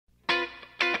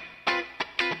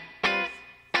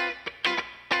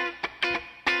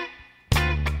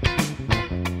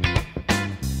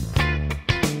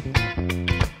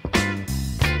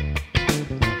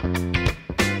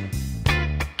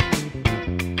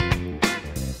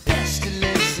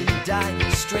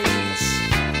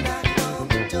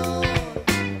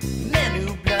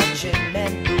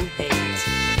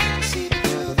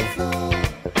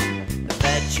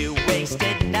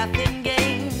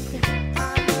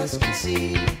else can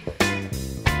see.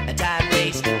 A time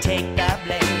waits to take the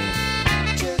blame.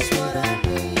 Just what I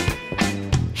need.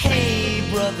 Hey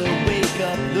brother, wake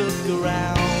up, look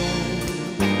around.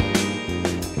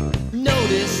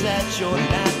 Notice that you're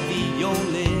not the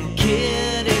only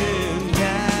kid in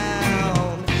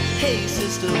town. Hey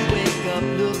sister, wake up,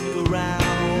 look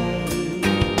around.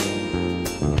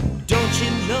 Don't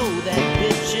you know that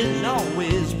bitchin'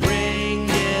 always bring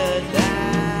you down?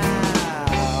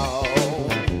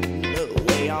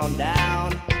 Way on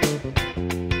down.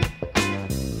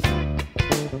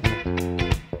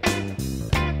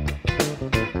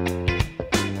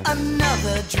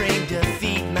 Another drink to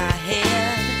feed my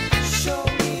head. Show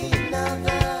me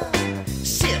another.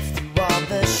 Sift through all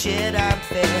the shit I'm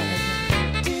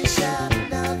fed. Dish out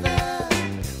another.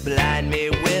 Blind me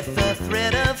with the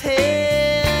threat of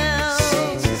hell.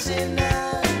 Saints and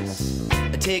sinners.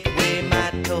 Take away my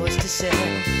toys to sell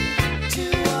to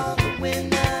all the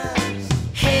winners.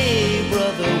 Hey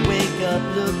brother, wake up,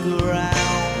 look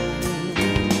around.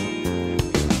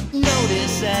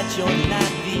 Notice that you're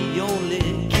not the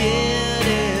only kid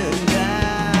in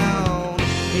town.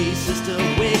 Hey sister,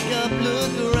 wake up,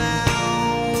 look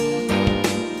around.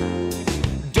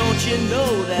 Don't you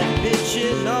know that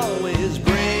bitchin' always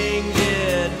brings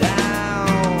you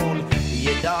down?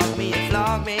 You dog me and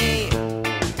flog me,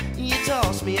 you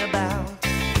toss me about,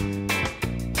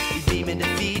 you beat me,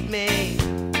 defeat me,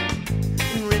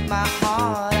 and rip my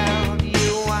heart out.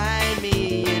 You whine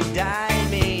me and dine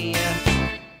me,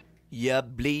 you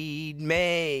bleed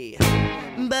me,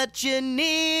 but you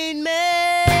need me.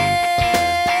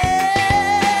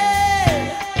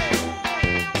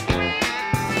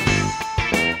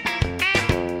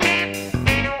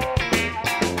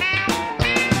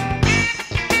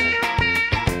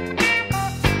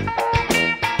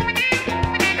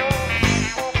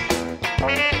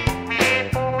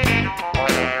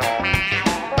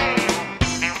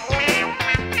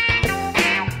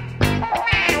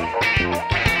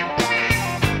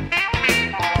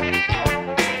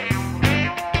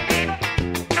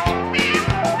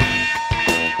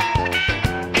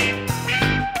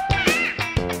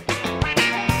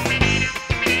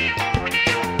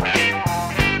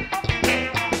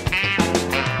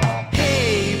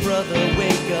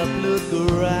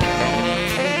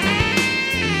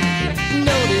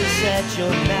 You're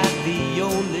not the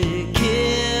only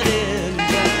kid in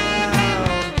town.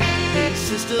 Hey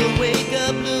sister, wake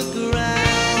up, look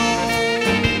around.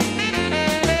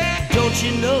 Don't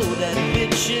you know that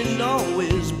bitchin' always